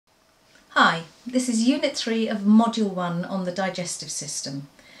Hi, this is Unit 3 of Module 1 on the digestive system.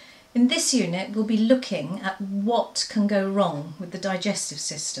 In this unit we'll be looking at what can go wrong with the digestive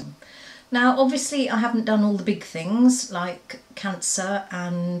system. Now obviously I haven't done all the big things like cancer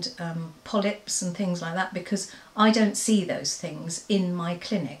and polyps and things like that because I don't see those things in my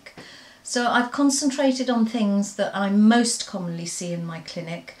clinic. So I've concentrated on things that I most commonly see in my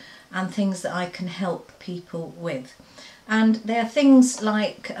clinic and things that I can help people with. And they are things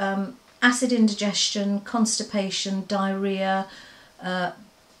like acid indigestion, constipation, diarrhoea,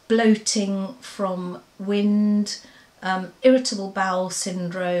 bloating from wind, irritable bowel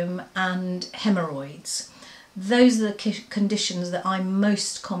syndrome and hemorrhoids. Those are the conditions that I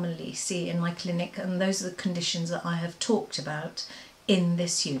most commonly see in my clinic, and those are the conditions that I have talked about in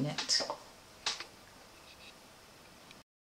this unit.